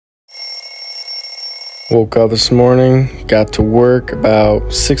Woke up this morning, got to work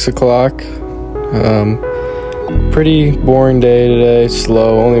about 6 o'clock. Pretty boring day today,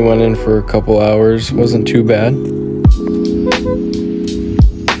 slow, only went in for a couple hours, wasn't too bad.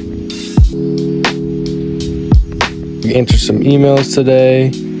 Answered some emails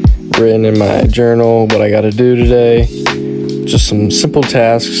today, written in my journal what I gotta do today. Just some simple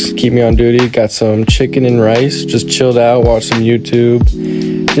tasks, keep me on duty. Got some chicken and rice, just chilled out, watched some YouTube.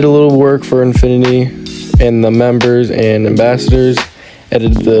 Did a little work for Infinity and the members and ambassadors.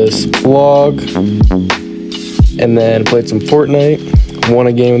 Edited this vlog, and then played some Fortnite. Won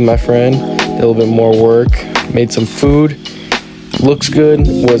a game with my friend, did a little bit more work. Made some food, looks good,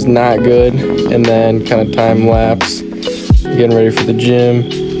 was not good. And then kind of time lapse, getting ready for the gym.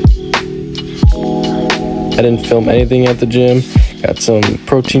 I didn't film anything at the gym. Got some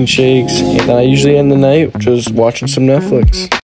protein shakes, and I usually end the night just watching some Netflix.